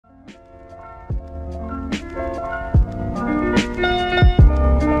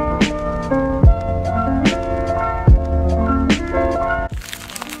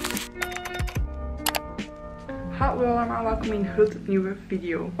mijn gloednieuwe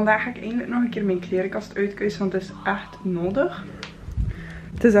video. Vandaag ga ik eindelijk nog een keer mijn klerenkast uitkuisen, want het is echt nodig.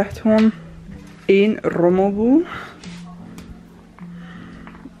 Het is echt gewoon één rommelboel.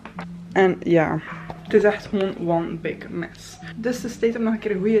 En ja, het is echt gewoon one big mess. Dus het is tijd om nog een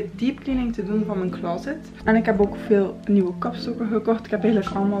keer een goede deep cleaning te doen van mijn closet. En ik heb ook veel nieuwe kapstokken gekocht. Ik heb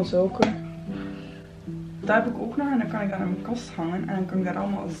eigenlijk allemaal zulke. Dat heb ik ook nog en dan kan ik dat in mijn kast hangen. En dan kan ik daar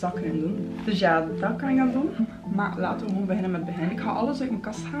allemaal zakken in doen. Dus ja, dat kan ik dan doen. Maar laten we gewoon beginnen met begin. Ik ga alles uit mijn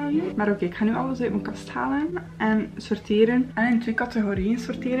kast halen nu. Maar oké, ik ga nu alles uit mijn kast halen. En sorteren. En in 2 categorieën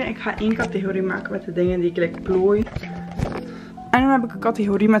sorteren. Ik ga 1 categorie maken met de dingen die ik like plooi. En dan heb ik een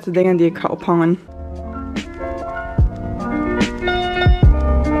categorie met de dingen die ik ga ophangen.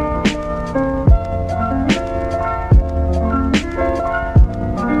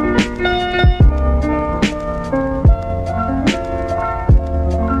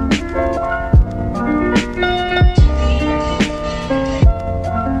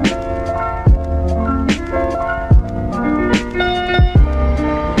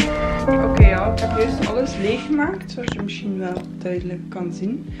 Leeggemaakt, zoals je misschien wel duidelijk kan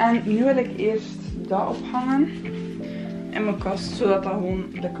zien. En nu wil ik eerst dat ophangen in mijn kast, zodat dat gewoon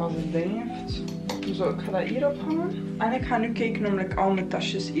de kast het ding heeft. Zo, ik ga dat hier ophangen. En ik ga nu kijken om al mijn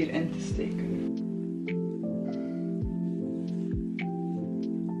tasjes hierin te steken.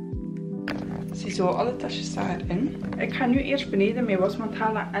 Ziezo, alle tasjes staan erin. Ik ga nu eerst beneden mijn wasmand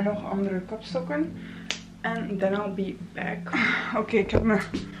halen en nog andere kapstokken. En then I'll be back. Oké, ik heb mijn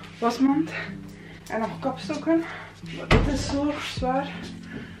wasmand. En nog kapstokken. Dit is zo zwaar.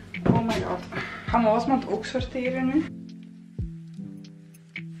 Oh my god. Ik ga mijn wasmand ook sorteren nu.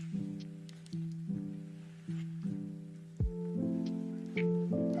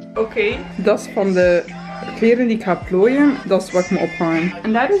 Oké, dat is van de kleren die ik ga plooien. Dat is wat ik me ophangen.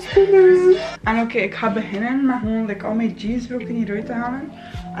 En dat is binnen. En oké, ik ga beginnen met gewoon al mijn jeansbroeken hieruit te halen.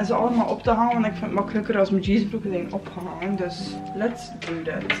 En ze allemaal op te hangen. Want ik vind het makkelijker als mijn jeansbroeken zijn opgehangen. Dus let's do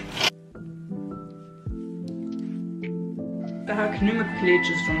that. Dan ga ik nu mijn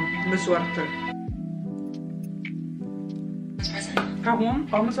kleedjes doen. Mijn zwarte. Ik ga gewoon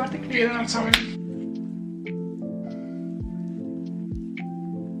al mijn zwarte kleren afhangen.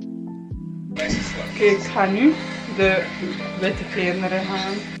 Oké, ik ga nu de witte kleren erin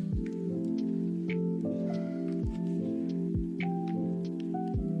halen.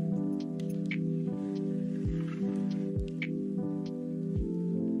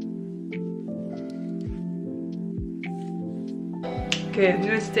 Oké,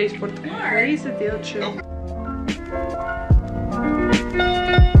 nu is het tijd voor het grijze deeltje.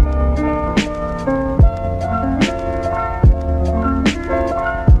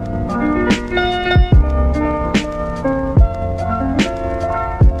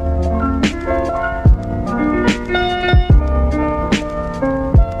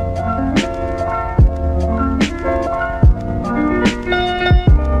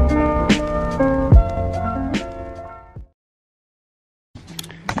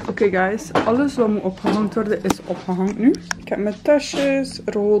 Oké guys, alles wat moet opgehangen worden is opgehangen nu. Ik heb mijn tasjes,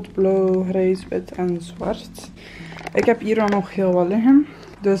 rood, blauw, grijs, wit en zwart. Ik heb hier al nog heel wat liggen.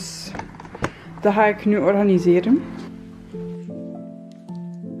 Dus dat ga ik nu organiseren.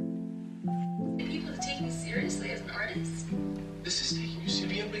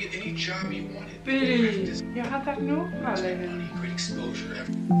 Billy, je gaat daar nog wel liggen.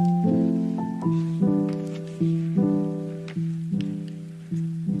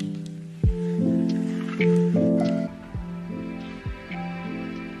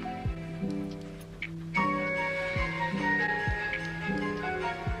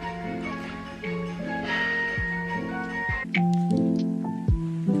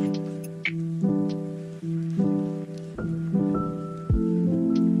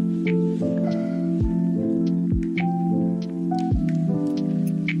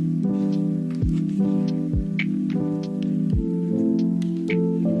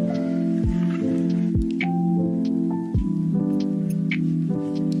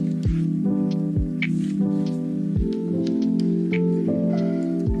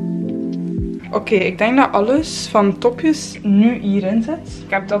 Oké, ik denk dat alles van topjes nu hierin zit. Ik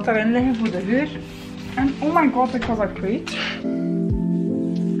heb dat erin liggen voor de huur. En oh my god, ik was dat kwijt.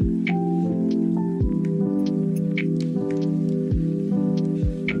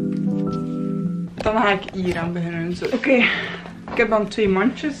 Dan ga ik hier aan beginnen. Oké, ik heb dan 2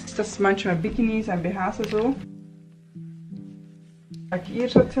 mandjes. Dat is een mandje met bikinis en BH's en zo. Ga ik hier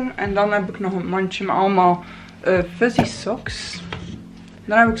zetten. En dan heb ik nog een mandje met allemaal fuzzy socks.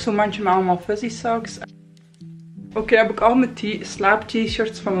 Dan heb ik zo'n mandje met allemaal fuzzy socks. Oké, heb ik al mijn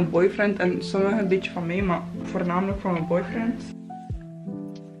slaap-t-shirts van mijn boyfriend en sommige een beetje van mij, maar voornamelijk van mijn boyfriend.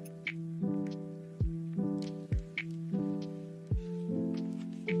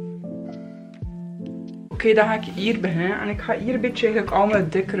 Oké, dan ga ik hier beginnen en ik ga hier een beetje eigenlijk al mijn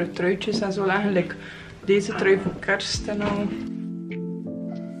dikkere truitjes en zo leggen. Like deze trui voor kerst en al.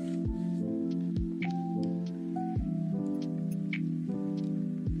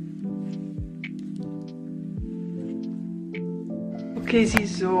 Oké, zie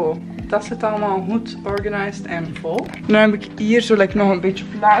zo. Dat zit allemaal goed organized en vol. Nu heb ik hier zo nog een beetje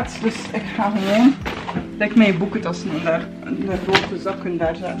plaats. Dus ik ga gewoon mijn boekentassen daar, de grote zakken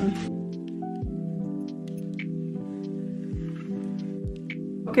daar zetten.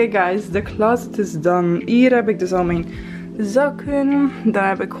 Oké guys, de closet is done. Hier heb ik dus al mijn zakken. Daar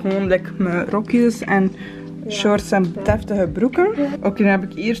heb ik gewoon mijn rokjes en shorts en deftige broeken. Oké, dan heb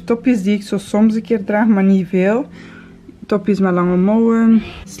ik hier topjes die ik zo soms een keer draag, maar niet veel. Topjes met lange mouwen,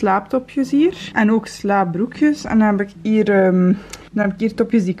 slaaptopjes hier. En ook slaapbroekjes. En dan heb ik hier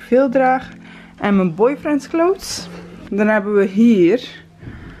topjes die ik veel draag. En mijn boyfriend's clothes. Dan hebben we hier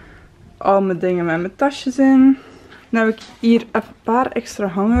al mijn dingen met mijn tasjes in. Dan heb ik hier een paar extra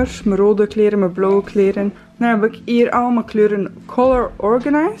hangers. Mijn rode kleren, mijn blauwe kleren. Dan heb ik hier al mijn kleuren color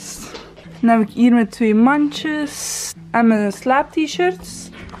organized. Dan heb ik hier mijn 2 mandjes. En mijn slaap-t-shirts.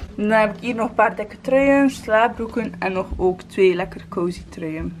 Dan heb ik hier nog een paar dikke truien, slaapbroeken en nog ook 2 lekker cozy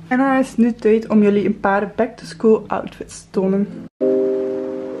truien. En dan is het nu tijd om jullie een paar back to school outfits te tonen.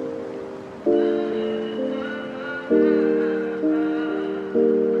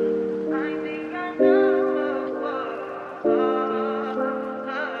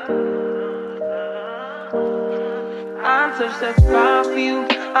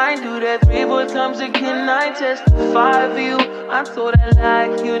 I do that 3 more times again, I testify for you. I thought I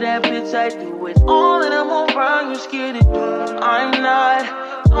like you, that bitch, I do it all and I'm around, you're scared to do. I'm not,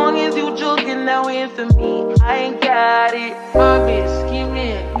 as long as you joking now here for me, I ain't got it. My bitch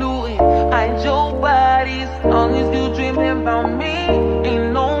scheming, looting, I Joe bodies, as long as you dreaming about me,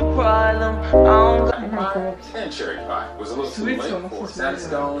 ain't no problem. I don't got my and cherry pie was a little too late for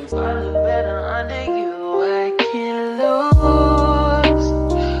sandstones. I look better under you, I can't lose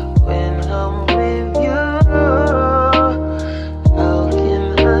when I'm with you. How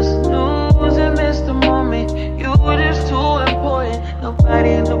can I snooze and miss the moment? You were just too important.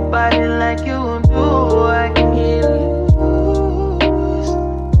 Nobody like you do. I can't lose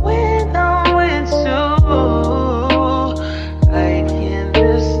when I'm with you. I can't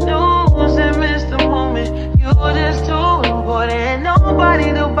just snooze and miss the moment. You were just too important.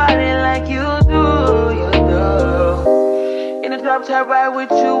 Nobody like you do. You do. In the drop top ride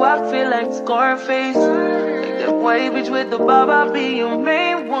with you, I feel like Scarface. Like that white bitch with the bob, I'll be your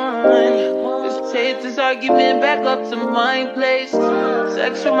main one. Just take this argument back up to my place.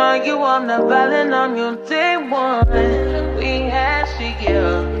 Sex remind you I'm not violent, I'm your day one. We had shit,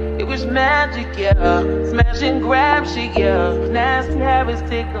 yeah. It was magic, yeah. Smash and grab shit, yeah. Nasty habits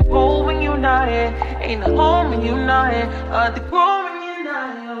take a hold when you're not here. Ain't a home when you're not here. Hard to grow when you're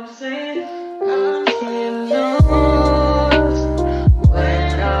not here. I'm saying I can't lose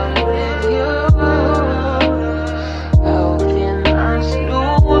when I'm with you. How can I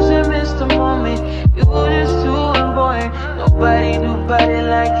snooze and miss the moment? You're just too important. Nobody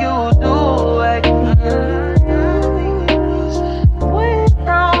like you do.